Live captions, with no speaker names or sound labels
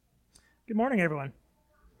Good morning, everyone.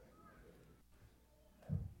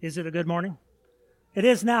 Is it a good morning? It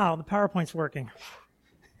is now. The PowerPoint's working.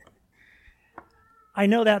 I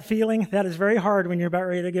know that feeling. That is very hard when you're about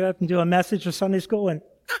ready to get up and do a message or Sunday school and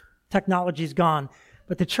technology's gone.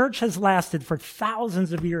 But the church has lasted for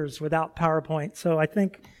thousands of years without PowerPoint, so I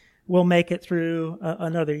think we'll make it through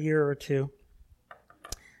another year or two.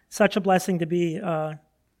 Such a blessing to be able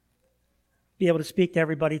to speak to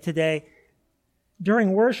everybody today.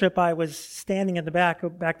 During worship, I was standing in the back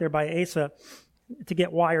there by Asa to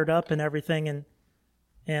get wired up and everything,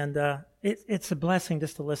 and it's a blessing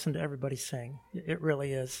just to listen to everybody sing. It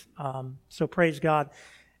really is. So praise God.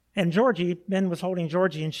 And Ben was holding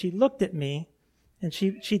Georgie, and she looked at me, and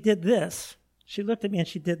she did this. She looked at me, and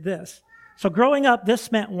she did this. So growing up,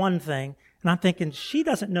 this meant one thing, and I'm thinking, she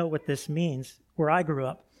doesn't know what this means where I grew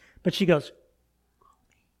up. But she goes,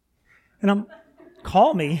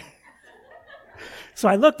 call me? So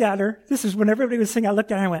I looked at her. This is when everybody was singing. I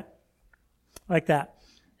looked at her and I went, like that.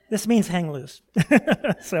 This means hang loose.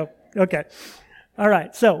 So, okay. All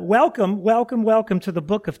right. So welcome to the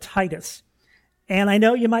book of Titus. And I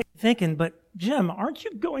know you might be thinking, but Jim, aren't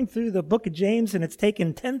you going through the book of James and it's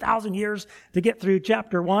taken 10,000 years to get through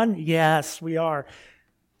chapter 1? Yes, we are.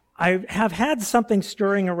 I have had something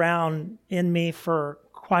stirring around in me for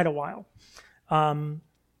quite a while.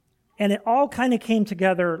 And it all kind of came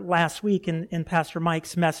together last week in Pastor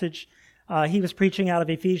Mike's message. He was preaching out of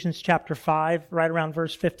Ephesians chapter 5, right around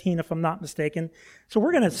verse 15, if I'm not mistaken. So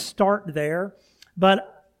we're going to start there.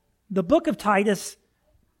 But the book of Titus,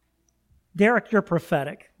 Derek, you're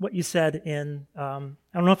prophetic. What you said in, I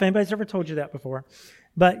don't know if anybody's ever told you that before,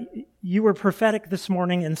 but you were prophetic this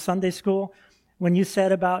morning in Sunday school when you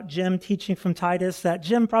said about Jim teaching from Titus, that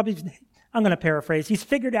Jim probably, I'm going to paraphrase, he's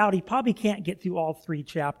figured out he probably can't get through all 3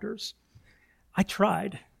 chapters. I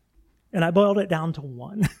tried, and I boiled it down to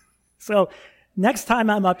 1. So next time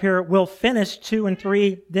I'm up here, we'll finish 2 and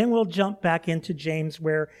 3, then we'll jump back into James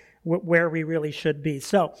where we really should be.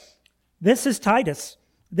 So this is Titus.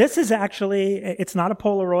 This is actually, it's not a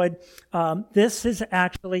Polaroid. This is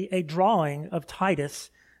actually a drawing of Titus.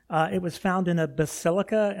 It was found in a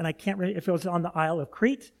basilica, and I can't remember if it was on the Isle of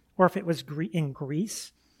Crete or if it was in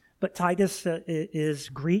Greece. But Titus is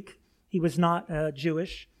Greek. He was not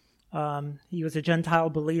Jewish. He was a Gentile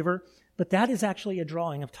believer. But that is actually a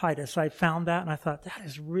drawing of Titus. I found that, and I thought, that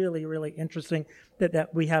is really, really interesting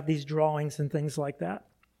that we have these drawings and things like that.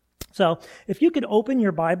 So if you could open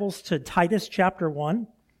your Bibles to Titus chapter 1.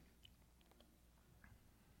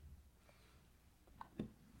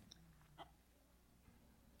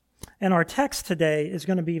 And our text today is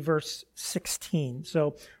going to be verse 16.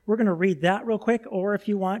 So we're going to read that real quick, or if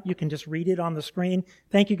you want, you can just read it on the screen.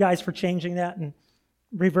 Thank you guys for changing that and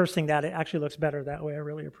reversing that. It actually looks better that way. I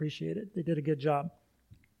really appreciate it. They did a good job.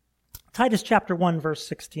 Titus chapter 1, verse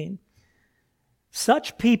 16.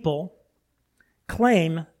 Such people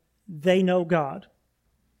claim they know God,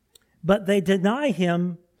 but they deny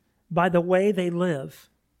Him by the way they live.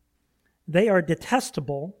 They are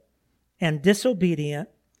detestable and disobedient,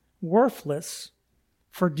 worthless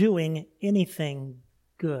for doing anything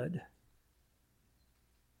good.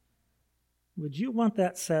 Would you want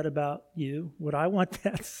that said about you? Would I want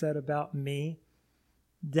that said about me?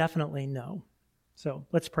 Definitely no. So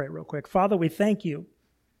let's pray real quick. Father, we thank you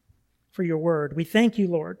for your word. We thank you,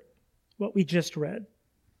 Lord, what we just read.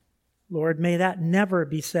 Lord, may that never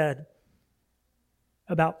be said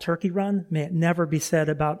about Turkey Run. May it never be said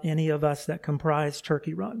about any of us that comprise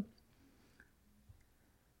Turkey Run.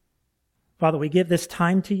 Father, we give this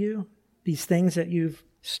time to you, these things that you've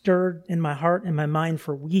stirred in my heart and my mind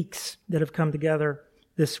for weeks that have come together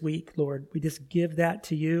this week, Lord. We just give that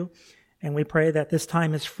to you, and we pray that this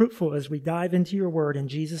time is fruitful as we dive into your word in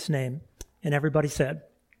Jesus' name. And everybody said,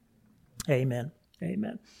 amen.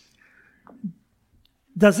 Amen.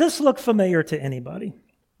 Does this look familiar to anybody?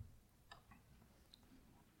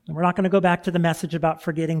 And we're not going to go back to the message about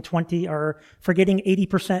forgetting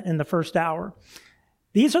 80% in the first hour.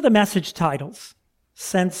 These are the message titles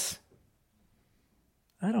since,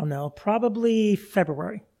 I don't know, probably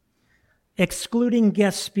February, excluding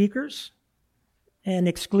guest speakers and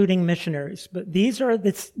excluding missionaries. But these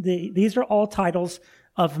are all titles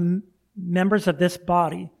of members of this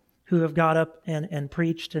body who have got up and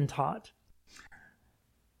preached and taught.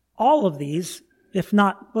 All of these, if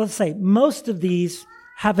not, let's say most of these,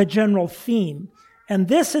 have a general theme. And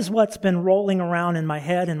this is what's been rolling around in my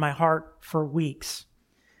head and my heart for weeks.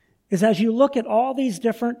 Is as you look at all these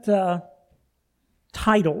different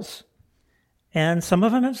titles, and some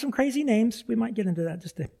of them have some crazy names. We might get into that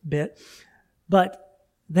just a bit. But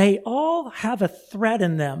they all have a thread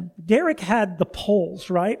in them. Derek had the poles,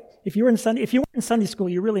 right? If you were in Sunday school,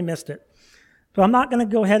 you really missed it. So I'm not going to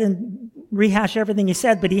go ahead and rehash everything he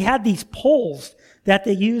said, but he had these poles that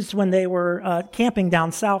they used when they were camping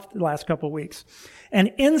down south the last couple of weeks.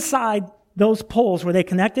 And inside those poles where they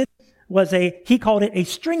connected was he called it a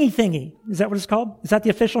stringy thingy. Is that what it's called? Is that the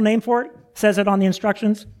official name for it? Says it on the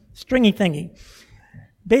instructions? Stringy thingy.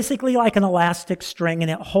 Basically like an elastic string, and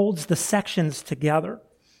it holds the sections together.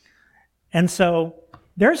 And so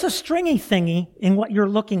there's a stringy thingy in what you're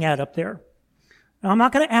looking at up there. Now, I'm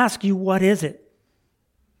not going to ask you what is it.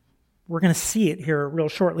 We're going to see it here real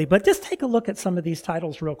shortly, but just take a look at some of these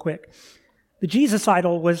titles real quick. The Jesus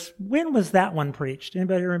idol when was that one preached?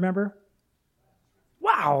 Anybody remember?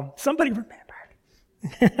 Wow, somebody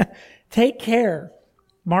remembered. Take care.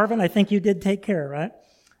 Marvin, I think you did take care, right?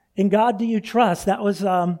 In God do you trust? That was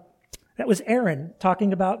Aaron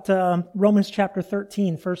talking about Romans chapter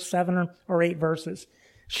 13, first 7 or 8 verses.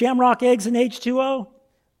 Shamrock eggs and H2O?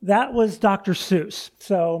 That was Dr. Seuss.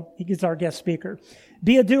 So he's our guest speaker.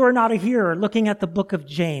 Be a doer, not a hearer. Looking at the book of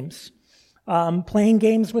James. Playing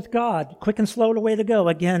games with God. Quick and slow the way to go.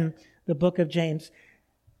 Again, the book of James.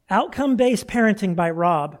 Outcome-based parenting by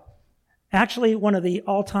Rob. Actually, one of the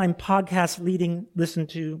all-time podcast listened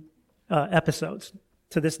to episodes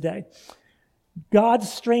to this day.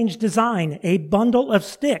 God's strange design, a bundle of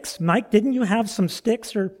sticks. Mike, didn't you have some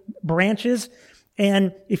sticks or branches?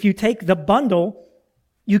 And if you take the bundle,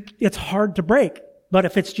 it's hard to break. But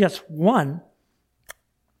if it's just one,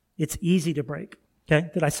 it's easy to break. Okay?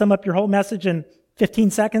 Did I sum up your whole message in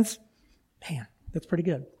 15 seconds? Man, that's pretty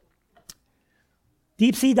good.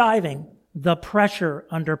 Deep sea diving, the pressure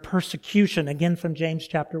under persecution, again from James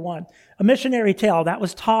chapter 1. A missionary tale, that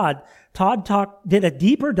was Todd. Todd did a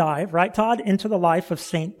deeper dive, right, Todd, into the life of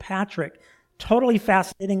St. Patrick. Totally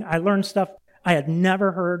fascinating. I learned stuff I had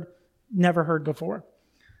never heard before.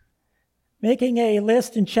 Making a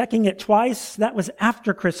list and checking it twice, that was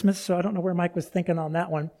after Christmas, so I don't know where Mike was thinking on that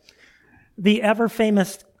one. The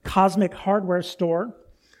ever-famous cosmic hardware store.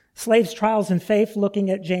 Slaves, Trials, and Faith, looking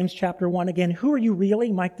at James chapter 1 again. Who are you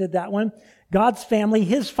really? Mike did that one. God's family,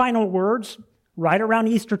 his final words, right around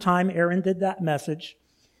Easter time, Aaron did that message.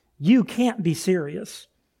 You can't be serious.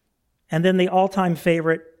 And then the all-time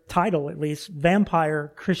favorite title, at least,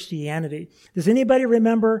 Vampire Christianity. Does anybody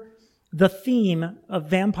remember the theme of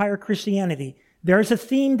Vampire Christianity? There's a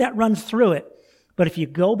theme that runs through it. But if you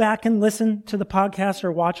go back and listen to the podcast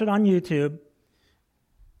or watch it on YouTube,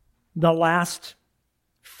 the last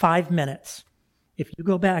 5 minutes, if you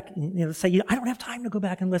go back and say, I don't have time to go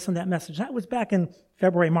back and listen to that message. That was back in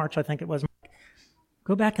February, March, I think it was.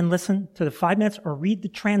 Go back and listen to the 5 minutes or read the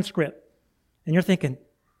transcript. And you're thinking,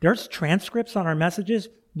 there's transcripts on our messages?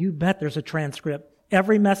 You bet there's a transcript.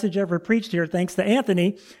 Every message ever preached here, thanks to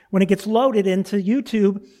Anthony, when it gets loaded into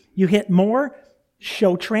YouTube, you hit more,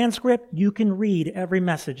 show transcript, you can read every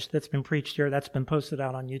message that's been preached here that's been posted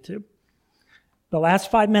out on YouTube. The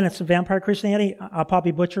last 5 minutes of Vampire Christianity, I'll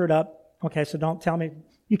probably butcher it up. Okay, so don't tell me.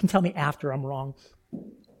 You can tell me after I'm wrong.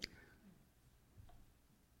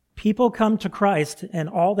 People come to Christ and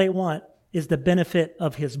all they want is the benefit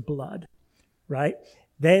of his blood, right?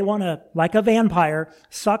 They want to, like a vampire,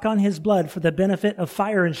 suck on his blood for the benefit of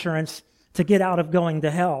fire insurance to get out of going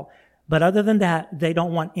to hell. But other than that, they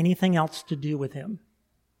don't want anything else to do with him.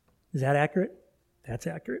 Is that accurate? That's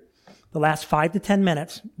accurate. The last 5 to 10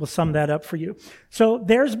 minutes will sum that up for you. So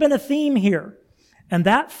there's been a theme here. And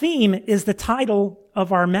that theme is the title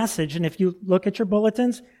of our message. And if you look at your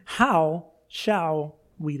bulletins, how shall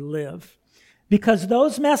we live? Because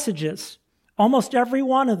those messages, almost every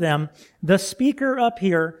one of them, the speaker up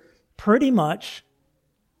here pretty much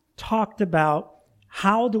talked about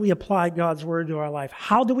how do we apply God's word to our life?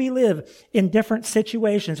 How do we live in different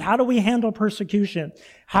situations? How do we handle persecution?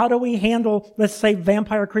 How do we handle, let's say,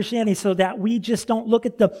 vampire Christianity so that we just don't look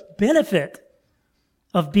at the benefit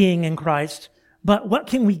of being in Christ, but what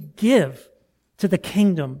can we give to the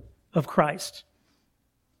kingdom of Christ?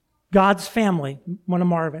 God's family, one of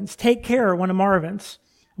Marvin's. Take care, one of Marvin's.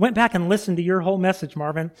 Went back and listened to your whole message,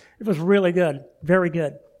 Marvin. It was really good. Very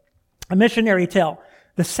good. A missionary tale.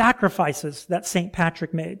 The sacrifices that St.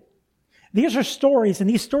 Patrick made. These are stories, and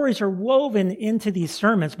these stories are woven into these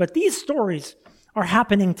sermons, but these stories are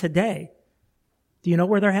happening today. Do you know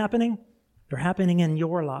where they're happening? They're happening in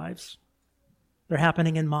your lives. They're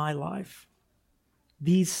happening in my life.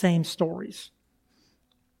 These same stories.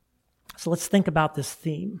 So let's think about this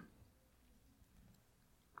theme.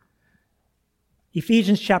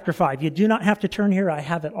 Ephesians chapter 5. You do not have to turn here. I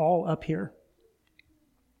have it all up here.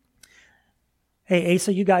 Hey,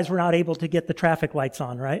 Asa, you guys were not able to get the traffic lights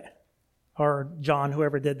on, right? or John,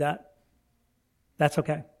 whoever did that. That's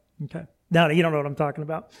okay. Okay. No, you don't know what I'm talking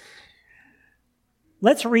about.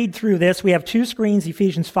 Let's read through this. We have two screens,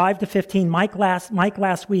 Ephesians 5 to 15. Mike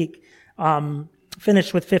last week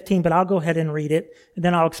finished with 15, but I'll go ahead and read it, and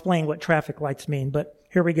then I'll explain what traffic lights mean. But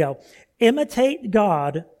here we go. Imitate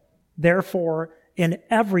God, therefore, in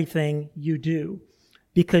everything you do,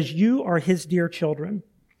 because you are his dear children.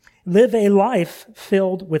 Live a life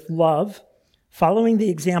filled with love, following the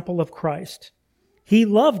example of Christ. He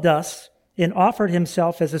loved us and offered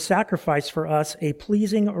himself as a sacrifice for us, a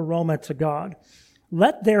pleasing aroma to God.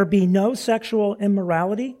 Let there be no sexual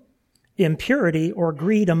immorality, impurity, or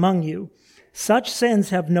greed among you. Such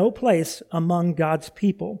sins have no place among God's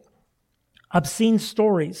people. Obscene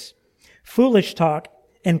stories, foolish talk,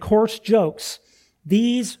 and coarse jokes,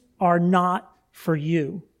 these are not for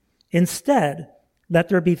you. Instead, let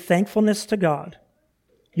there be thankfulness to God.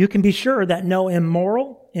 You can be sure that no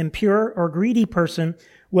immoral, impure, or greedy person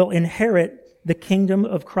will inherit the kingdom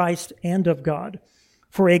of Christ and of God.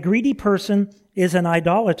 For a greedy person is an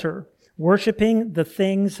idolater, worshiping the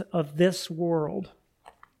things of this world.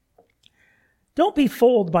 Don't be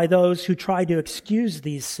fooled by those who try to excuse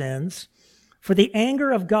these sins, for the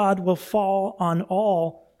anger of God will fall on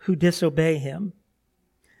all who disobey him.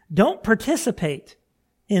 Don't participate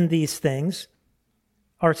in these things,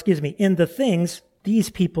 in the things these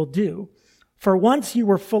people do. For once you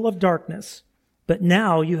were full of darkness, but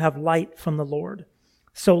now you have light from the Lord.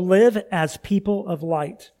 So live as people of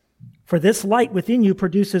light. For this light within you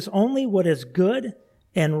produces only what is good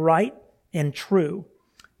and right and true.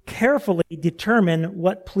 Carefully determine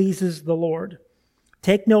what pleases the Lord.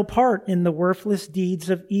 Take no part in the worthless deeds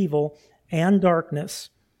of evil and darkness.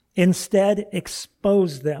 Instead,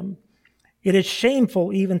 expose them. It is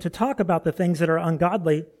shameful even to talk about the things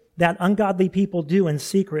that ungodly people do in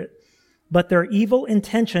secret, but their evil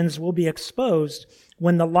intentions will be exposed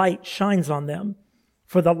when the light shines on them.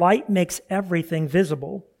 For the light makes everything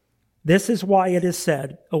visible. This is why it is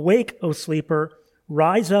said, "Awake, O sleeper,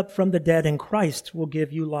 rise up from the dead, and Christ will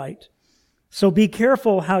give you light." So be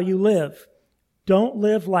careful how you live. Don't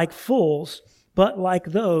live like fools, but like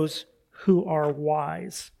those who are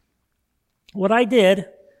wise. What I did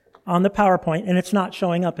on the PowerPoint, and it's not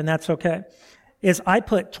showing up, and that's okay, is I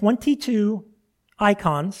put 22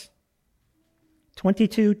 icons,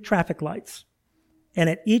 22 traffic lights. And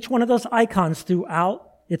at each one of those icons throughout,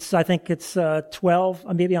 I think it's 12,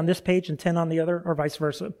 maybe on this page and 10 on the other, or vice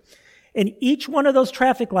versa. And each one of those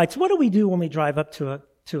traffic lights, what do we do when we drive up to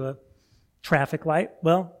a traffic light?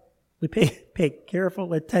 Well, we pay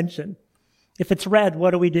careful attention. If it's red,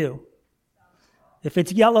 what do we do? If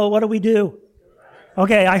it's yellow, what do we do?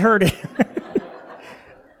 Okay, I heard it.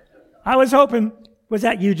 I was hoping, was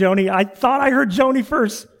that you, Joni? I thought I heard Joni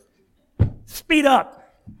first. Speed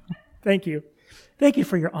up. Thank you. Thank you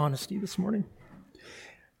for your honesty this morning.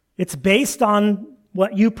 It's based on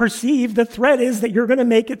what you perceive the threat is that you're going to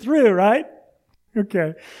make it through, right?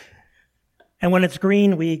 Okay. And when it's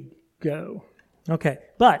green, we go. Okay.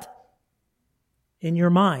 But in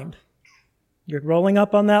your mind, you're rolling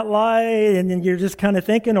up on that light and then you're just kind of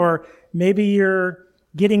thinking, or maybe you're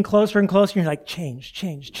getting closer and closer and you're like,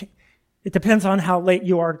 change. It depends on how late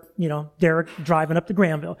you are, Derek, driving up to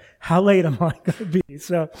Granville. How late am I going to be?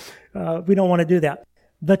 So we don't want to do that.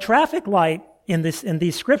 The traffic light in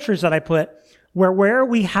these scriptures that I put were where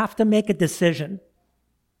we have to make a decision.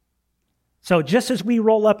 So just as we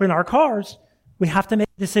roll up in our cars, we have to make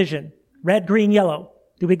a decision. Red, green, yellow.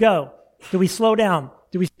 Do we go? Do we slow down?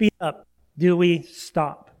 Do we speed up? Do we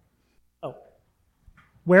stop? Oh,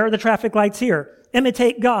 where are the traffic lights here?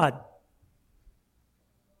 Imitate God.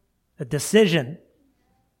 A decision.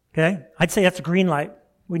 Okay? I'd say that's a green light.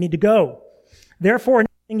 We need to go. Therefore,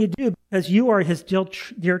 anything you do, because you are his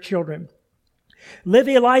dear children. Live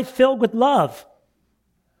a life filled with love.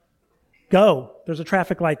 Go. There's a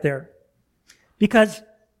traffic light there. Because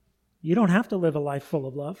you don't have to live a life full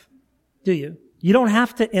of love, do you? You don't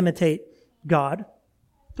have to imitate God.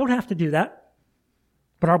 Don't have to do that.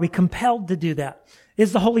 But are we compelled to do that?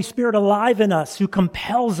 Is the Holy Spirit alive in us who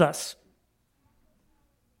compels us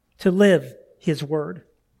to live his word,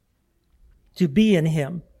 to be in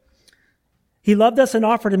him? He loved us and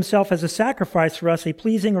offered himself as a sacrifice for us, a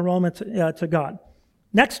pleasing aroma to God.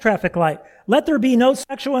 Next traffic light. Let there be no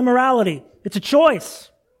sexual immorality. It's a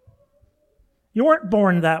choice. You weren't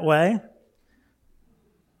born that way.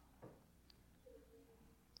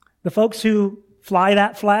 The folks who fly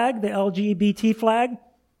that flag, the LGBT flag,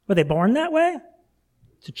 were they born that way?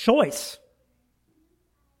 It's a choice.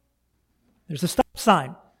 There's a stop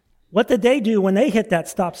sign. What did they do when they hit that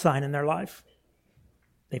stop sign in their life?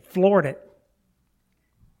 They floored it.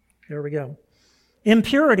 There we go.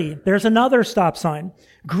 Impurity, there's another stop sign.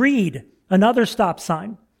 Greed, another stop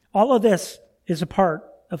sign. All of this is a part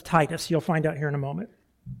of Titus. You'll find out here in a moment.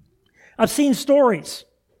 Obscene stories.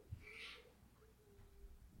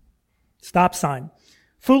 Stop sign.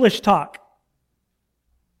 Foolish talk.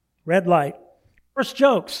 Red light. Coarse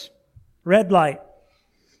jokes. Red light.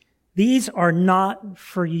 These are not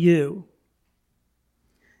for you.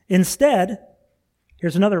 Instead,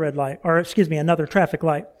 here's another red light, another traffic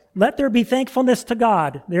light. Let there be thankfulness to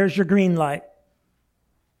God. There's your green light.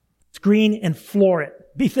 It's green and floor it.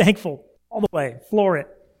 Be thankful all the way. Floor it.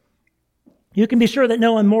 You can be sure that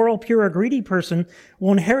no immoral, pure, or greedy person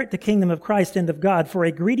will inherit the kingdom of Christ and of God, for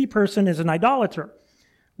a greedy person is an idolater,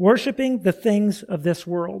 worshiping the things of this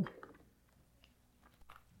world.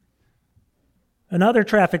 Another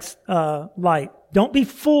traffic light. Don't be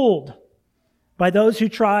fooled by those who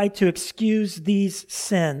try to excuse these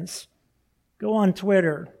sins. Go on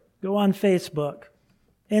Twitter. Go on Facebook,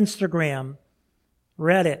 Instagram,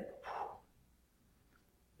 Reddit.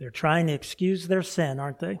 They're trying to excuse their sin,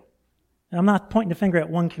 aren't they? And I'm not pointing the finger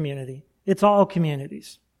at one community. It's all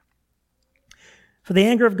communities. For the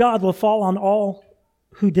anger of God will fall on all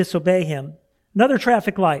who disobey him. Another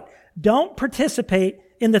traffic light. Don't participate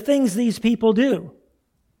in the things these people do.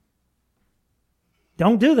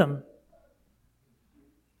 Don't do them.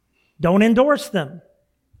 Don't endorse them.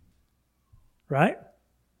 Right?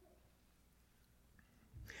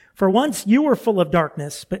 For once you were full of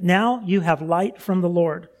darkness, but now you have light from the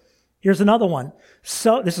Lord. Here's another one.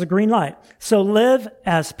 So this is a green light. So live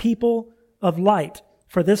as people of light.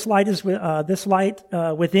 For this light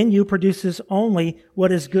within you produces only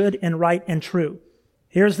what is good and right and true.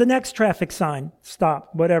 Here's the next traffic sign.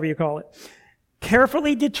 Stop, whatever you call it.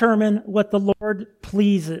 Carefully determine what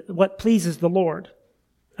pleases the Lord.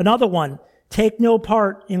 Another one. Take no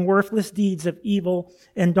part in worthless deeds of evil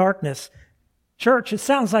and darkness. Church, it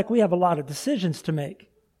sounds like we have a lot of decisions to make,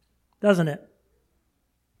 doesn't it?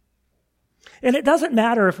 And it doesn't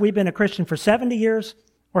matter if we've been a Christian for 70 years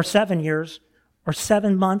or 7 years or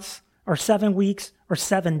 7 months or 7 weeks or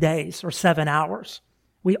 7 days or 7 hours.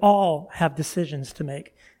 We all have decisions to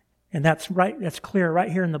make. And that's right. That's clear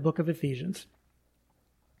right here in the book of Ephesians.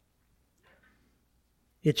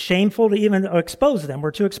 It's shameful to even expose them. We're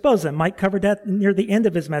to expose them. Mike covered that near the end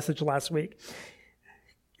of his message last week.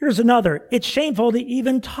 Here's another. It's shameful to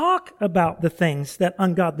even talk about the things that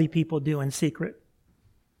ungodly people do in secret.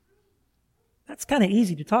 That's kind of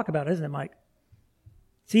easy to talk about, isn't it, Mike?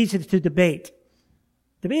 It's easy to debate.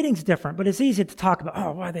 Debating's different, but it's easy to talk about,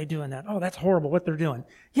 oh, why are they doing that? Oh, that's horrible what they're doing.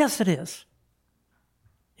 Yes, it is.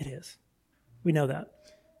 It is. We know that.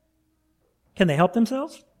 Can they help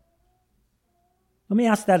themselves? Let me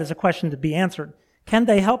ask that as a question to be answered. Can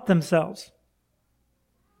they help themselves?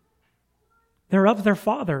 They're of their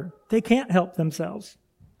Father. They can't help themselves.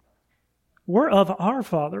 We're of our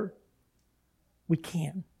Father. We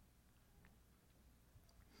can.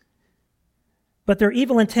 But their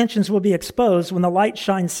evil intentions will be exposed when the light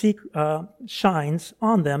shines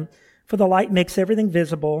on them, for the light makes everything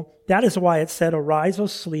visible. That is why it said, "Arise, O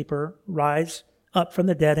sleeper, rise up from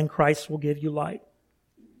the dead, and Christ will give you light."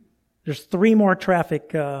 There's 3 more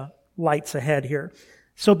traffic lights ahead here.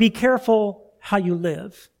 So be careful how you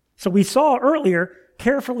live. So we saw earlier,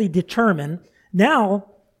 carefully determine.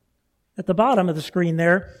 Now, at the bottom of the screen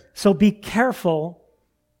there, so be careful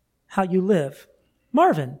how you live.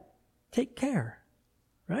 Marvin, take care,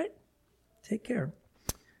 right? Take care.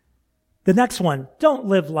 The next one, don't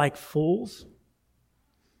live like fools.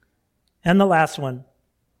 And the last one,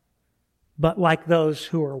 but like those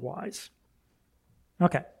who are wise.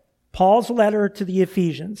 Okay, Paul's letter to the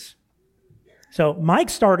Ephesians. So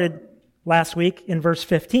Mike started last week in verse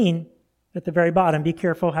 15 at the very bottom, be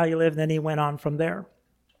careful how you live. And then he went on from there.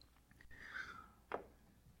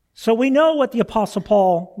 So we know what the Apostle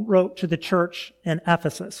Paul wrote to the church in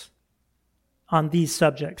Ephesus on these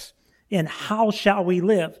subjects. And how shall we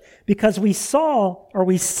live? Because we just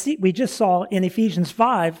saw in Ephesians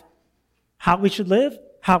 5 how we should live,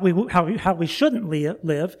 how we shouldn't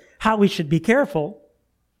live, how we should be careful.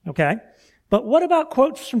 Okay? But what about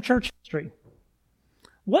quotes from church history?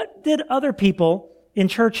 What did other people in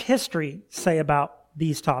church history say about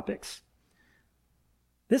these topics?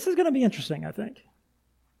 This is going to be interesting, I think.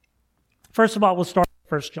 First of all, we'll start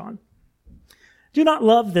with 1 John. Do not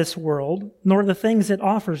love this world, nor the things it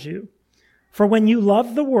offers you. For when you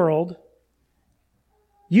love the world,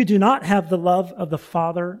 you do not have the love of the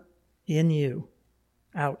Father in you.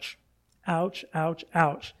 Ouch. Ouch, ouch,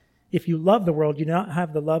 ouch. If you love the world, you do not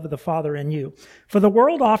have the love of the Father in you. For the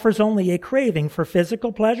world offers only a craving for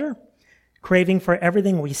physical pleasure, craving for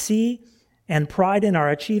everything we see, and pride in our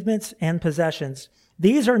achievements and possessions.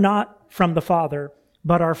 These are not from the Father,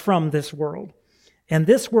 but are from this world. And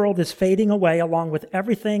this world is fading away along with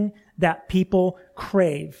everything that people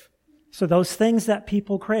crave. So those things that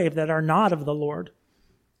people crave that are not of the Lord.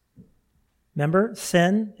 Remember,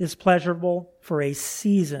 sin is pleasurable for a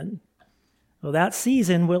season. Well, that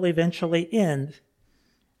season will eventually end,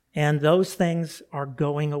 and those things are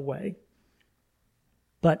going away.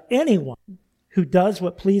 But anyone who does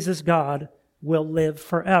what pleases God will live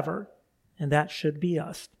forever, and that should be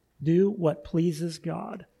us. Do what pleases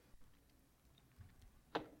God.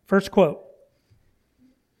 First quote.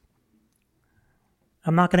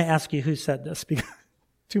 I'm not going to ask you who said this because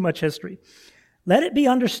too much history. Let it be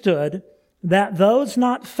understood that those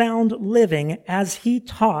not found living as he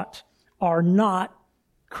taught are not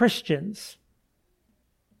Christians,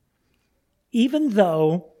 even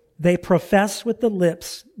though they profess with the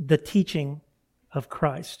lips the teaching of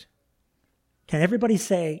Christ. Can everybody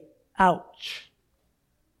say, ouch?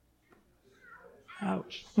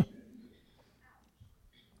 Ouch.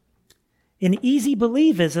 In easy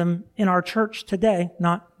believism in our church today,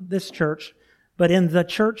 not this church, but in the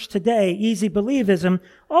church today, easy believism,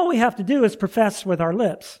 all we have to do is profess with our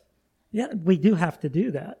lips. Yeah, we do have to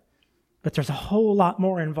do that. But there's a whole lot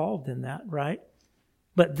more involved in that, right?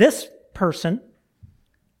 But this person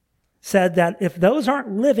said that if those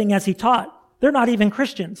aren't living as he taught, they're not even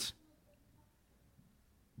Christians.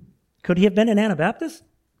 Could he have been an Anabaptist?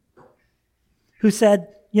 Who said,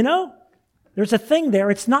 there's a thing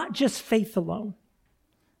there. It's not just faith alone.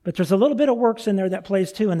 But there's a little bit of works in there that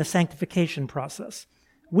plays too in the sanctification process.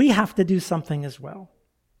 We have to do something as well.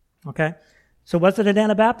 Okay? So was it an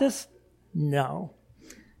Anabaptist? No.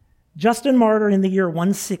 Justin Martyr in the year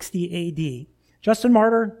 160 A.D. Justin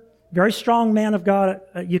Martyr, very strong man of God.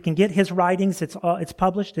 You can get his writings. It's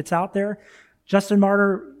published. It's out there. Justin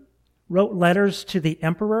Martyr wrote letters to the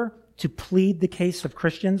emperor to plead the case of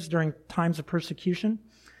Christians during times of persecution.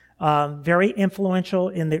 Very influential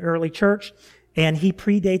in the early church. And he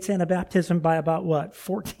predates Anabaptism by about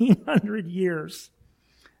 1,400 years.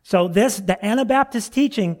 So the Anabaptist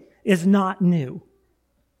teaching is not new.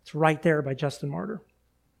 It's right there by Justin Martyr.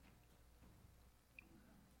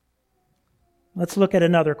 Let's look at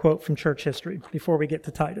another quote from church history before we get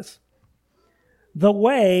to Titus. The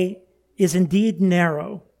way is indeed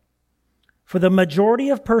narrow, for the majority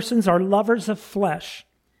of persons are lovers of flesh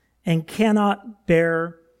and cannot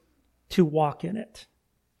bear to walk in it.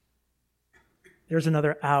 There's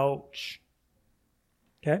another ouch.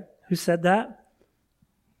 Okay, who said that?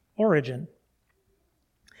 Origen.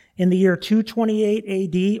 In the year 228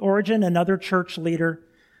 A.D., Origen, another church leader,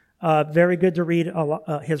 very good to read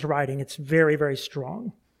his writing. It's very, very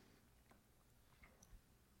strong.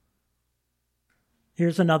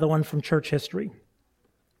 Here's another one from church history.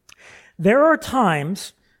 There are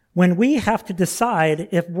times when we have to decide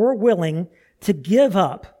if we're willing to give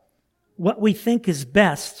up what we think is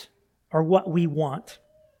best or what we want.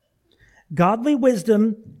 Godly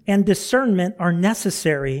wisdom and discernment are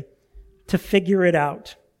necessary to figure it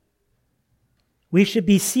out. We should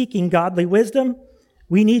be seeking godly wisdom.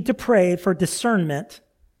 We need to pray for discernment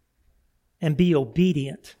and be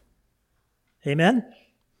obedient. Amen?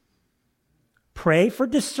 Pray for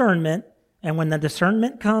discernment, and when the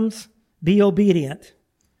discernment comes, be obedient.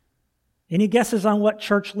 Any guesses on what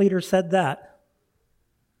church leader said that?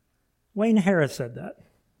 Wayne Harris said that.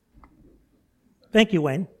 Thank you,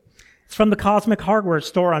 Wayne. It's from the Cosmic Hardware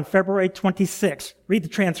Store on February 26th. Read the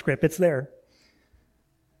transcript. It's there.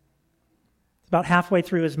 It's about halfway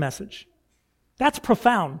through his message. That's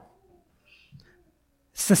profound.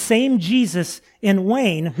 It's the same Jesus in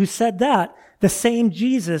Wayne who said that. The same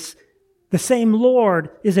Jesus, the same Lord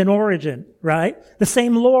is in Origen, right? The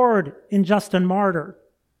same Lord in Justin Martyr.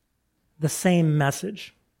 The same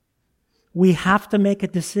message. We have to make a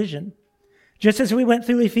decision. Just as we went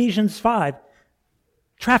through Ephesians 5.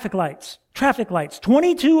 Traffic lights,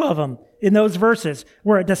 22 of them in those verses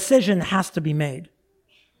where a decision has to be made.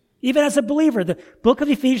 Even as a believer, the book of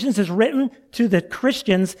Ephesians is written to the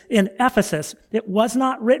Christians in Ephesus. It was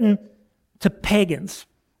not written to pagans.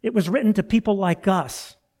 It was written to people like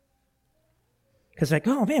us. Because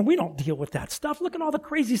oh man, we don't deal with that stuff. Look at all the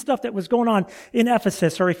crazy stuff that was going on in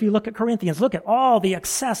Ephesus. Or if you look at Corinthians, look at all the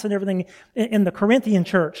excess and everything in the Corinthian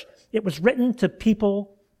church. It was written to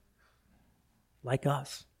people like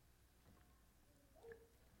us.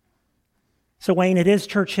 So Wayne, it is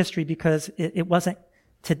church history because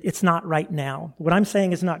it's not right now. What I'm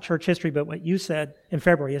saying is not church history, but what you said in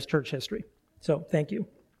February is church history. So thank you.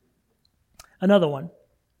 Another one.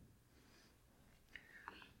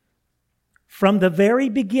 From the very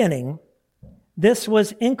beginning, this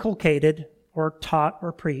was inculcated or taught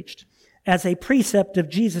or preached as a precept of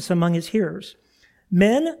Jesus among his hearers.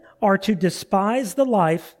 Men are to despise the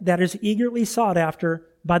life that is eagerly sought after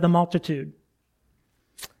by the multitude,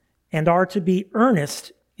 and are to be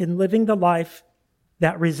earnest in living the life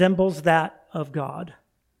that resembles that of God.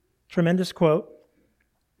 Tremendous quote.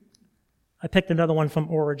 I picked another one from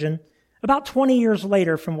Origen, about 20 years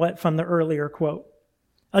later from the earlier quote.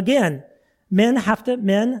 Again, men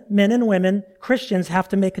and women, Christians have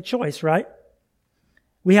to make a choice, right?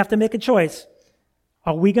 We have to make a choice.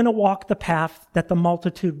 Are we going to walk the path that the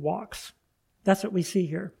multitude walks? That's what we see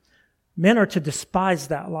here. Men are to despise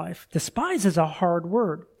that life. Despise is a hard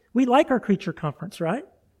word. We like our creature comforts, right?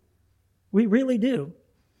 We really do.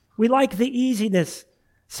 We like the easiness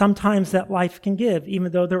sometimes that life can give,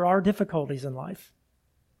 even though there are difficulties in life.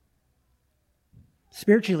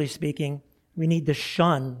 Spiritually speaking, we need to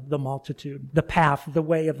shun the multitude, the path, the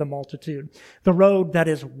way of the multitude, the road that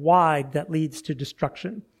is wide that leads to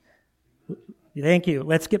destruction. Thank you.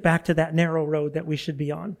 Let's get back to that narrow road that we should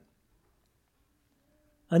be on.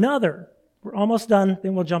 We're almost done,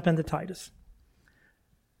 then we'll jump into Titus.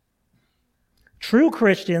 True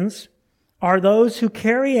Christians are those who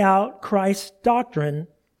carry out Christ's doctrine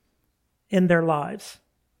in their lives.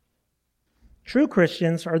 True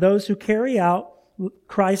Christians are those who carry out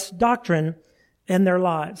Christ's doctrine in their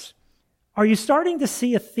lives. Are you starting to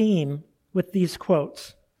see a theme with these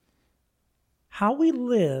quotes? How we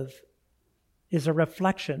live is a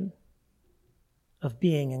reflection of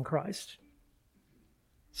being in Christ.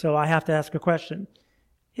 So I have to ask a question.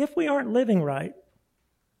 If we aren't living right,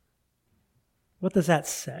 what does that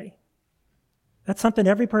say? That's something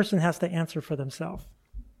every person has to answer for themselves.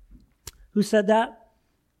 Who said that?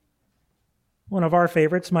 One of our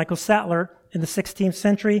favorites, Michael Sattler, in the 16th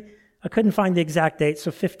century. I couldn't find the exact date, so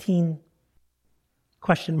 1500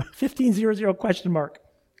 question mark,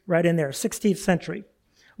 right in there, 16th century.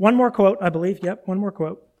 One more quote, I believe. Yep, one more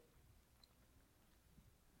quote.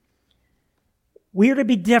 We are to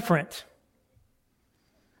be different,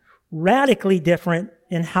 radically different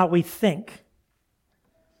in how we think,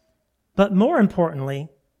 but more importantly,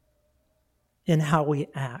 in how we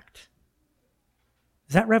act.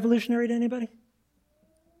 Is that revolutionary to anybody?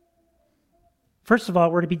 First of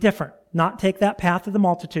all, we're to be different, not take that path of the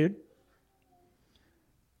multitude.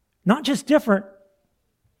 Not just different,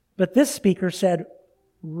 but this speaker said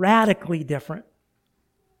radically different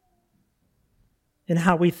in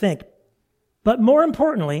how we think. But more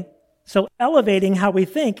importantly, so elevating how we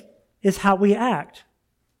think is how we act.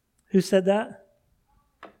 Who said that?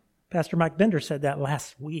 Pastor Mike Bender said that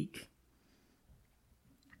last week.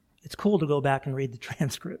 It's cool to go back and read the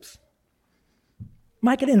transcripts.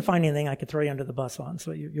 Mike, I didn't find anything I could throw you under the bus on,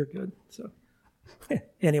 so you're good. So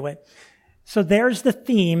anyway, so there's the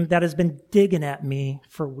theme that has been digging at me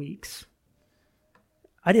for weeks.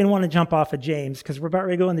 I didn't want to jump off of James because we're about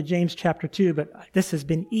ready to go into James chapter 2, but this has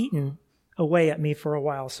been eating away at me for a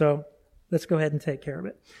while, so let's go ahead and take care of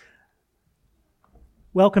it.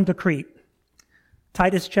 Welcome to Crete,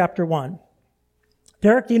 Titus chapter 1.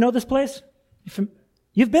 Derek, do you know this place?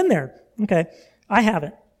 You've been there. Okay, I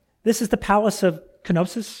haven't. This is the Palace of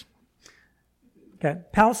Knossos. Okay,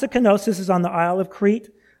 Palace of Knossos is on the Isle of Crete.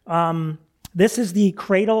 This is the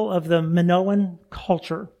cradle of the Minoan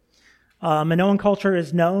culture. Minoan culture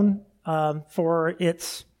is known for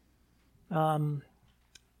its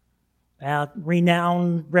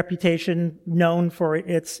renowned reputation, known for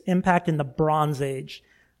its impact in the Bronze Age.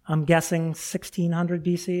 I'm guessing 1600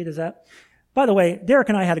 BC. Does that? By the way, Derek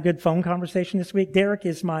and I had a good phone conversation this week. Derek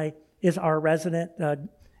is our resident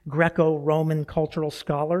Greco-Roman cultural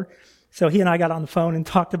scholar. So he and I got on the phone and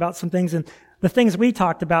talked about some things. And the things we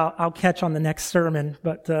talked about, I'll catch on the next sermon,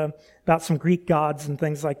 but about some Greek gods and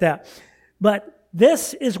things like that. But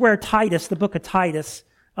this is where Titus, the book of Titus,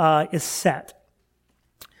 is set.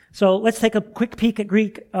 So let's take a quick peek at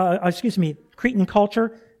Cretan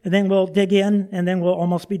culture, and then we'll dig in, and then we'll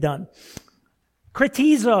almost be done.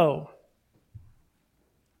 Cretizo.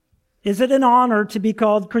 Is it an honor to be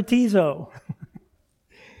called Cretizo?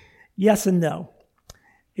 Yes and no.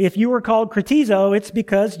 If you were called Cretizo, it's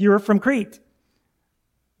because you're from Crete.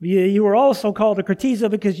 You were also called a Cretizo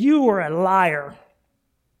because you were a liar.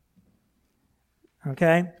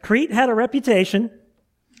 Okay? Crete had a reputation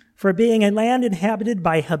for being a land inhabited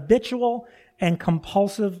by habitual and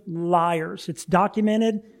compulsive liars. It's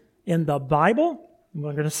documented in the Bible.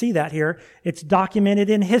 We're going to see that here. It's documented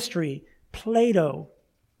in history. Plato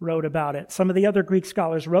wrote about it. Some of the other Greek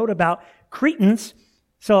scholars wrote about Cretans.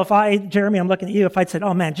 So Jeremy, I'm looking at you, if I'd said,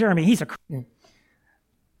 oh man, Jeremy, he's a Cretan.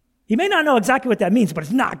 He may not know exactly what that means, but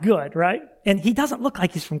it's not good, right? And he doesn't look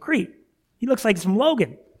like he's from Crete. He looks like he's from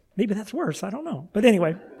Logan. Maybe that's worse. I don't know. But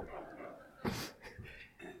anyway.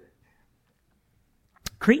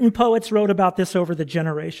 Cretan poets wrote about this over the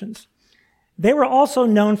generations. They were also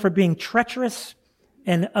known for being treacherous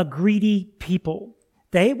and a greedy people.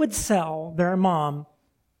 They would sell their mom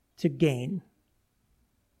to gain.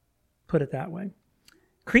 Put it that way.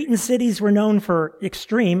 Cretan cities were known for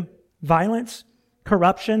extreme violence,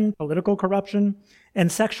 corruption, political corruption,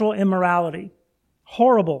 and sexual immorality.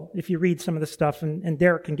 Horrible if you read some of the stuff, and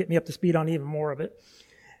Derek can get me up to speed on even more of it.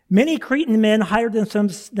 Many Cretan men hired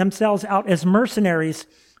themselves out as mercenaries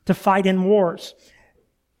to fight in wars.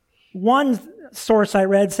 One source I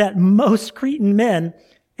read said most Cretan men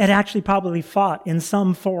had actually probably fought in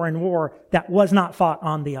some foreign war that was not fought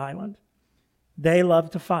on the island. They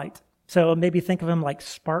loved to fight. So maybe think of them like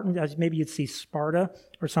Spartan, as maybe you'd see Sparta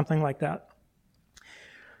or something like that.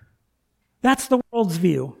 That's the world's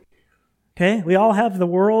view. Okay? We all have the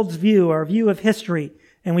world's view, our view of history,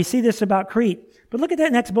 and we see this about Crete. But look at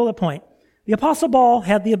that next bullet point. The Apostle Paul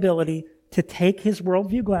had the ability to take his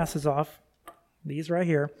worldview glasses off, these right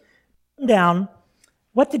here, down.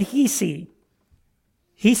 What did he see?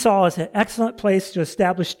 He saw as an excellent place to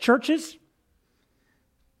establish churches,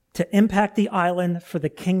 to impact the island for the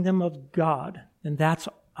kingdom of God. And that's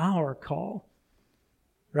our call.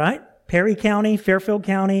 Right? Perry County, Fairfield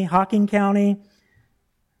County, Hocking County,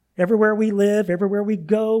 everywhere we live, everywhere we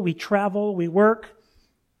go, we travel, we work.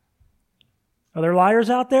 Are there liars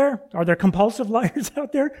out there? Are there compulsive liars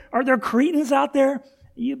out there? Are there Cretans out there?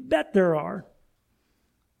 You bet there are.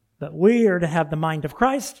 But we are to have the mind of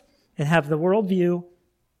Christ and have the worldview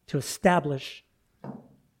to establish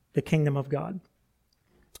the kingdom of God.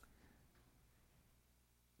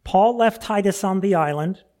 Paul left Titus on the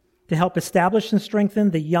island to help establish and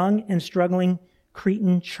strengthen the young and struggling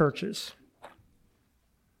Cretan churches.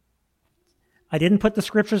 I didn't put the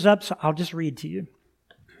scriptures up, so I'll just read to you.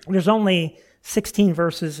 There's only 16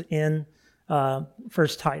 verses in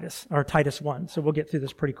First Titus, or Titus 1, so we'll get through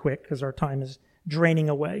this pretty quick because our time is draining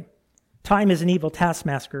away. Time is an evil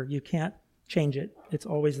taskmaster. You can't change it. It's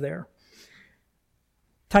always there.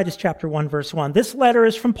 Titus chapter 1, verse 1. This letter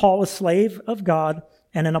is from Paul, a slave of God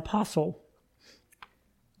and an apostle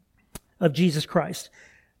of Jesus Christ.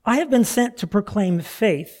 I have been sent to proclaim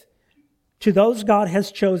faith to those God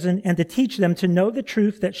has chosen and to teach them to know the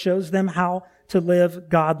truth that shows them how to live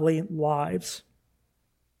godly lives.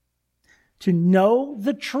 To know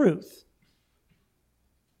the truth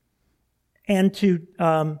and to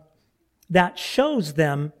that shows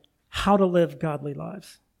them how to live godly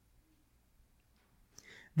lives.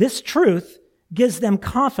 This truth gives them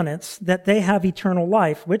confidence that they have eternal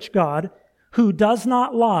life, which God, who does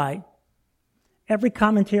not lie, every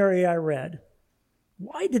commentary I read,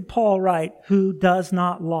 why did Paul write, who does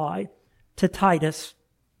not lie, to Titus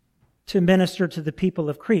to minister to the people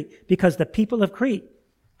of Crete? Because the people of Crete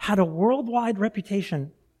had a worldwide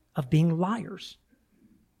reputation of being liars.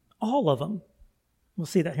 All of them. We'll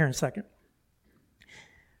see that here in a second.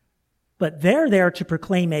 But they're there to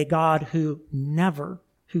proclaim a God who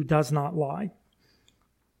does not lie.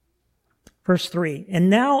 Verse 3, and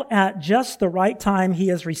now at just the right time he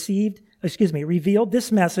has revealed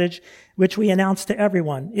this message which we announce to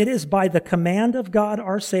everyone. It is by the command of God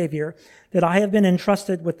our Savior that I have been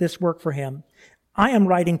entrusted with this work for him. I am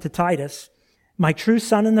writing to Titus, my true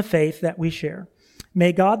son in the faith that we share.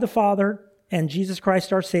 May God the Father and Jesus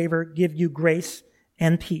Christ our Savior give you grace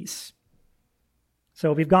and peace.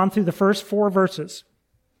 So we've gone through the first 4 verses.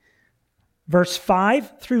 Verse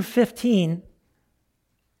 5 through 16,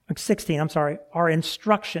 are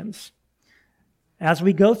instructions. As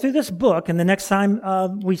we go through this book, and the next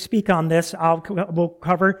time we speak on this, we'll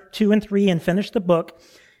cover 2 and 3 and finish the book.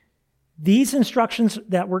 These instructions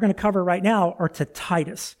that we're going to cover right now are to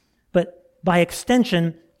Titus, but by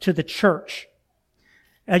extension to the church.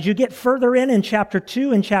 As you get further in chapter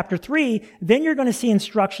 2 and chapter 3, then you're going to see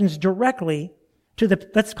instructions directly to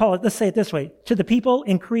let's say it this way, to the people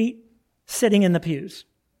in Crete sitting in the pews.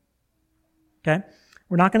 Okay?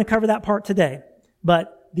 We're not going to cover that part today,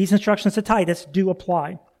 but these instructions to Titus do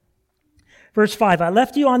apply. Verse 5, I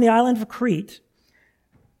left you on the island of Crete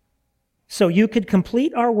so you could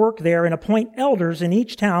complete our work there and appoint elders in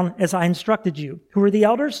each town as I instructed you. Who are the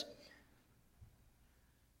elders?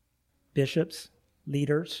 Bishops,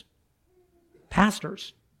 leaders,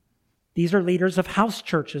 pastors. These are leaders of house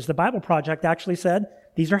churches. The Bible Project actually said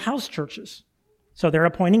these are house churches. So they're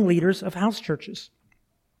appointing leaders of house churches.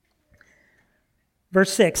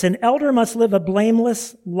 Verse 6, an elder must live a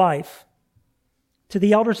blameless life. To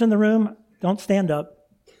the elders in the room, don't stand up.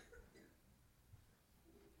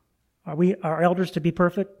 Are elders to be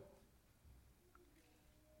perfect?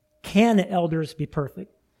 Can elders be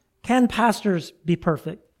perfect? Can pastors be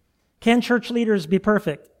perfect? Can church leaders be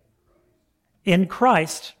perfect? In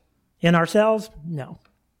Christ, in ourselves, no.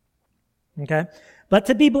 Okay? But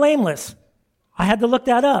to be blameless, I had to look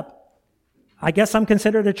that up. I guess I'm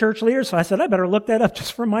considered a church leader, so I said, I better look that up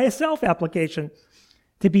just for my self-application.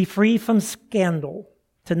 To be free from scandal,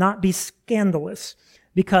 to not be scandalous,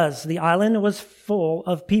 because the island was full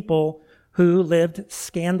of people who lived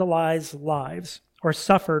scandalized lives or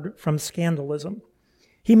suffered from scandalism.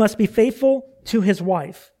 He must be faithful to his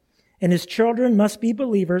wife, and his children must be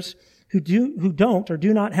believers who don't or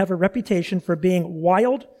do not have a reputation for being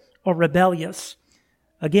wild or rebellious.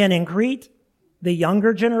 Again, in Crete, the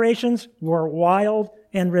younger generations were wild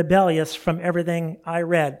and rebellious from everything I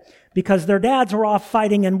read. Because their dads were off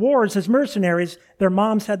fighting in wars as mercenaries, their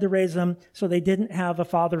moms had to raise them, so they didn't have a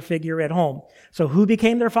father figure at home. So who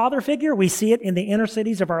became their father figure? We see it in the inner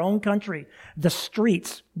cities of our own country. The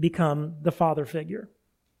streets become the father figure.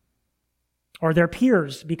 Or their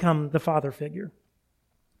peers become the father figure.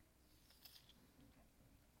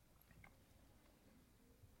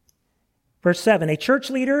 Verse 7, a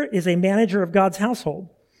church leader is a manager of God's household,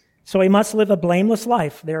 so he must live a blameless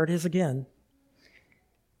life. There it is again.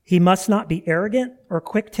 He must not be arrogant or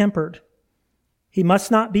quick-tempered. He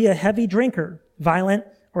must not be a heavy drinker, violent,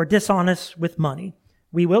 or dishonest with money.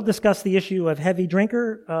 We will discuss the issue of heavy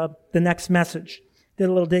drinker the next message. Did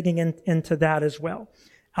a little digging into that as well.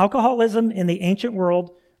 Alcoholism in the ancient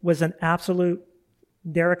world was an absolute,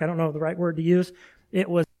 Derek, I don't know the right word to use. It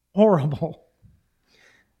was horrible.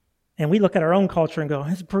 And we look at our own culture and go,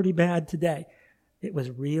 it's pretty bad today. It was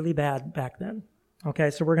really bad back then. Okay,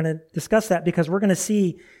 so we're going to discuss that because we're going to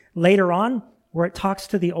see later on where it talks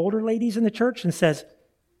to the older ladies in the church and says,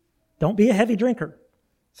 don't be a heavy drinker.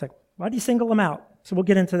 It's like, why do you single them out? So we'll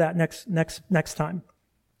get into that next time.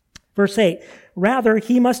 Verse 8, rather,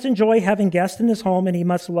 he must enjoy having guests in his home and he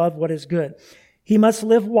must love what is good. He must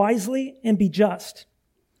live wisely and be just.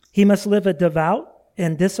 He must live a devout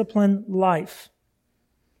and disciplined life.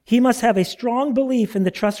 He must have a strong belief in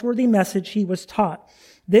the trustworthy message he was taught.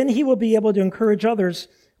 Then he will be able to encourage others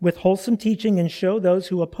with wholesome teaching and show those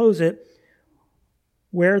who oppose it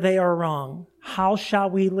where they are wrong. How shall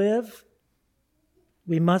we live?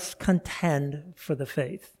 We must contend for the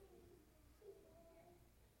faith.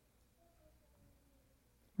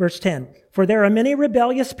 Verse 10, for there are many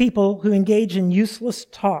rebellious people who engage in useless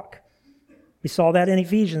talk. We saw that in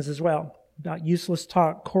Ephesians as well, about useless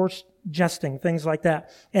talk, coarse jesting, things like that,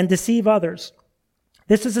 and deceive others.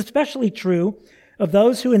 This is especially true of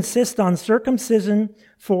those who insist on circumcision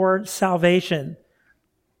for salvation.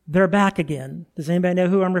 They're back again. Does anybody know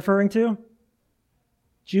who I'm referring to?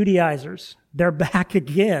 Judaizers. They're back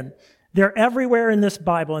again. They're everywhere in this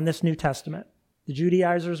Bible, in this New Testament. The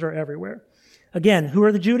Judaizers are everywhere. Again, who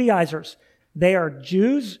are the Judaizers? They are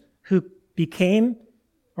Jews who became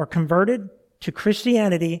or converted to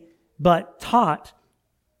Christianity, but taught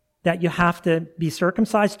that you have to be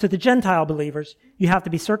circumcised. To the Gentile believers, you have to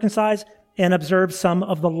be circumcised and observe some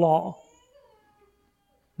of the law.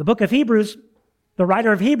 The book of Hebrews, the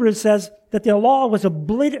writer of Hebrews says that the law was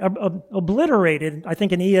obliterated. I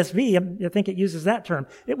think in ESV, I think it uses that term.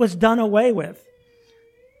 It was done away with.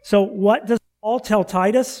 So what does Paul tell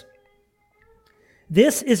Titus?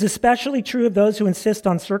 This is especially true of those who insist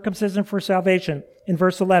on circumcision for salvation. In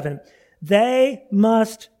verse 11, they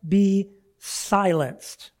must be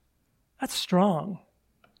silenced. That's strong.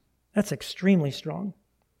 That's extremely strong.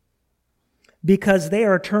 Because they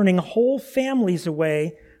are turning whole families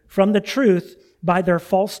away from the truth by their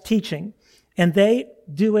false teaching. And they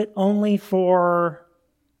do it only for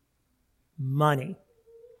money.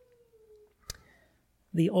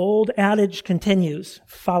 The old adage continues,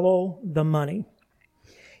 follow the money.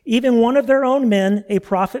 Even one of their own men, a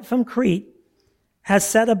prophet from Crete, has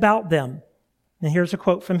said about them, and here's a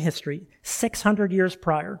quote from history, 600 years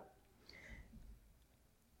prior.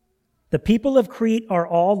 The people of Crete are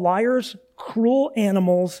all liars, cruel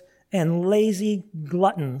animals, and lazy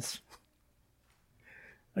gluttons.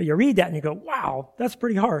 You read that and you go, wow, that's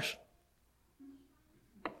pretty harsh.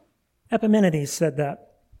 Epimenides said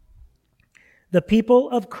that. The people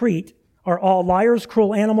of Crete are all liars,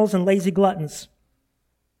 cruel animals, and lazy gluttons.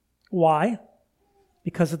 Why?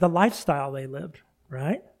 Because of the lifestyle they lived,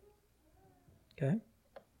 right? Okay.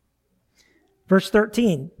 Verse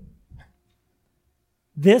 13.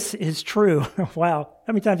 This is true. Wow.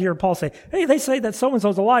 How many times do you hear Paul say, hey, they say that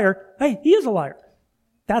so-and-so's a liar. Hey, he is a liar.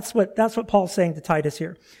 That's what Paul's saying to Titus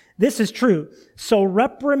here. This is true. So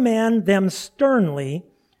reprimand them sternly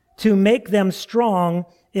to make them strong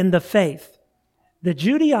in the faith. The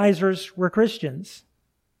Judaizers were Christians.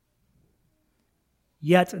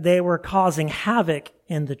 yet they were causing havoc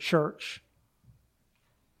in the church.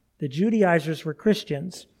 The Judaizers were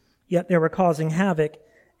Christians, yet they were causing havoc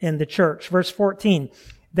in the church. Verse 14,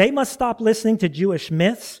 they must stop listening to Jewish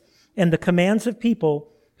myths and the commands of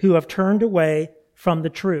people who have turned away from the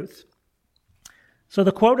truth. So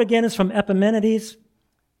the quote again is from Epimenides.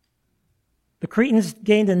 The Cretans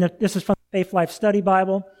gained, and this is from the Faith Life Study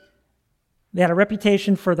Bible, they had a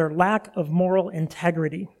reputation for their lack of moral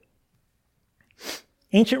integrity.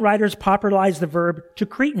 Ancient writers popularized the verb to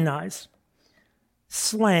Cretanize,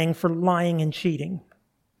 slang for lying and cheating.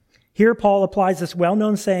 Here Paul applies this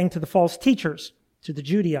well-known saying to the false teachers, to the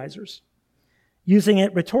Judaizers, using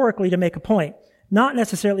it rhetorically to make a point, not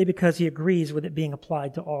necessarily because he agrees with it being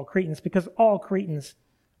applied to all Cretans, because all Cretans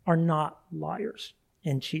are not liars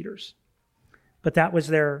and cheaters. But that was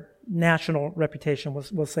their national reputation,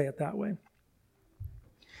 we'll say it that way.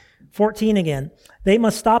 14 again, they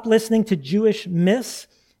must stop listening to Jewish myths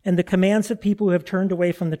and the commands of people who have turned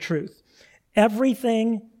away from the truth.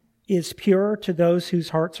 Everything is pure to those whose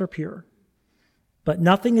hearts are pure, but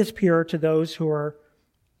nothing is pure to those who are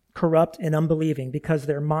corrupt and unbelieving, because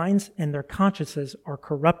their minds and their consciences are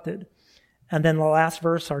corrupted. And then the last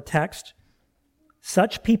verse, our text,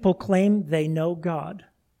 such people claim they know God.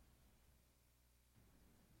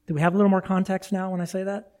 Do we have a little more context now when I say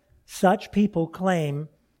that? Such people claim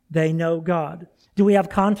they know God. Do we have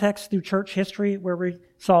context through church history where we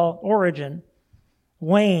saw Origen,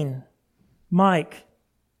 Wayne, Mike,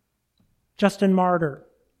 Justin Martyr,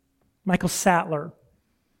 Michael Sattler,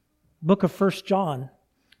 book of 1 John.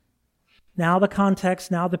 Now the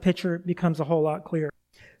context, now the picture becomes a whole lot clearer.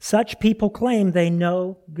 Such people claim they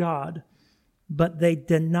know God, but they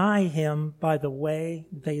deny him by the way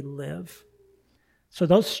they live. So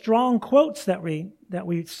those strong quotes that we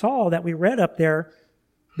saw, that we read up there,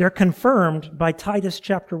 they're confirmed by Titus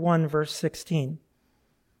chapter 1, verse 16.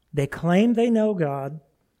 They claim they know God,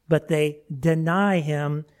 but they deny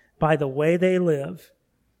him by the way they live.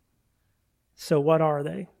 So what are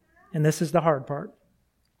they? And this is the hard part.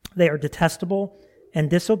 They are detestable and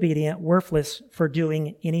disobedient, worthless for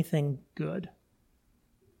doing anything good.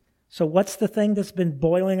 So what's the thing that's been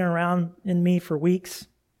boiling around in me for weeks?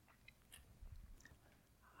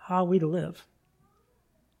 How are we to live?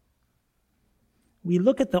 We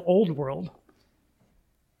look at the old world,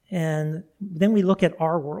 and then we look at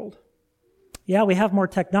our world. Yeah, we have more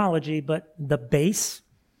technology, but the base,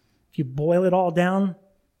 if you boil it all down,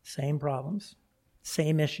 same problems,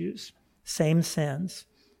 same issues, same sins,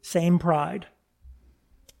 same pride.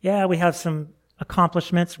 Yeah, we have some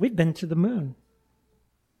accomplishments. We've been to the moon.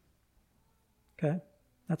 Okay,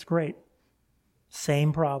 that's great.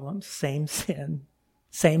 Same problems, same sin,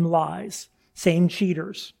 same lies, same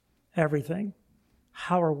cheaters, everything.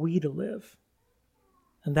 How are we to live?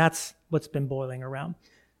 And that's what's been boiling around.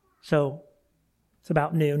 So it's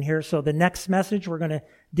about noon here. So the next message, we're going to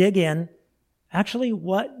dig in. Actually,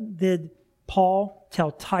 what did Paul tell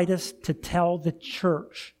Titus to tell the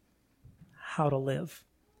church how to live,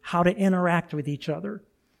 how to interact with each other?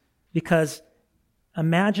 Because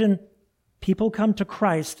imagine people come to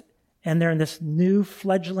Christ and they're in this new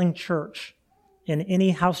fledgling church, in any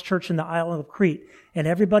house church in the island of Crete, and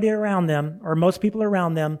everybody around them, or most people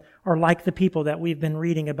around them, are like the people that we've been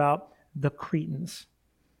reading about, the Cretans.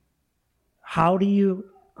 How do you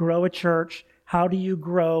grow a church? How do you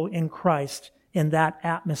grow in Christ in that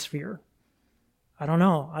atmosphere? I don't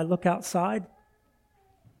know. I look outside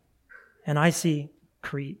and I see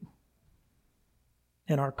Crete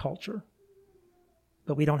in our culture.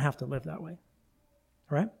 But we don't have to live that way.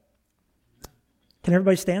 All right? Can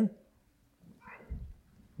everybody stand?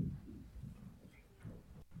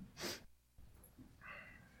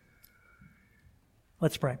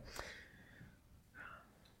 Let's pray.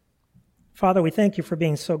 Father, we thank you for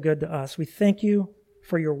being so good to us. We thank you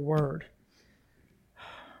for your word.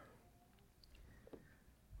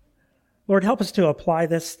 Lord, help us to apply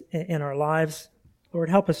this in our lives. Lord,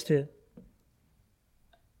 help us to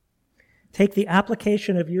take the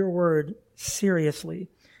application of your word seriously.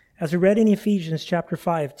 As we read in Ephesians chapter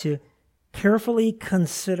 5, to carefully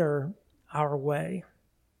consider our way.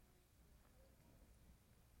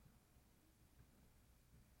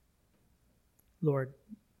 Lord,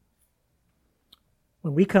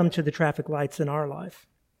 when we come to the traffic lights in our life,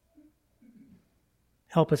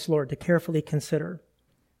 help us, Lord, to carefully consider.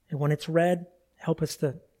 And when it's red, help us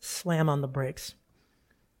to slam on the brakes.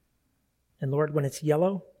 And Lord, when it's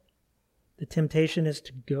yellow, the temptation is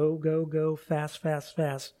to go, go, go, fast, fast,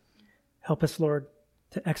 fast. Help us, Lord,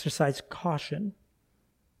 to exercise caution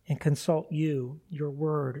and consult you, your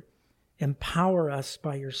word. Empower us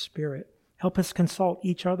by your Spirit. Help us consult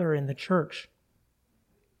each other in the church.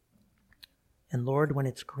 And Lord, when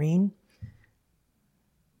it's green,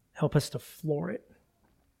 help us to floor it.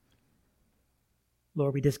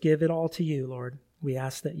 Lord, we just give it all to you, Lord. We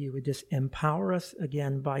ask that you would just empower us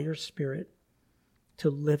again by your Spirit to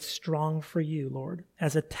live strong for you, Lord,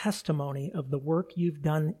 as a testimony of the work you've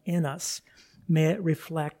done in us. May it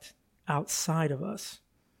reflect outside of us,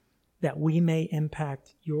 that we may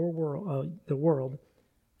impact your world, the world,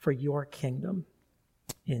 for your kingdom.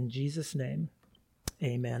 In Jesus' name,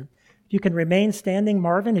 amen. If you can remain standing,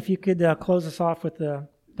 Marvin, if you could close us off with the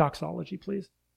doxology, please.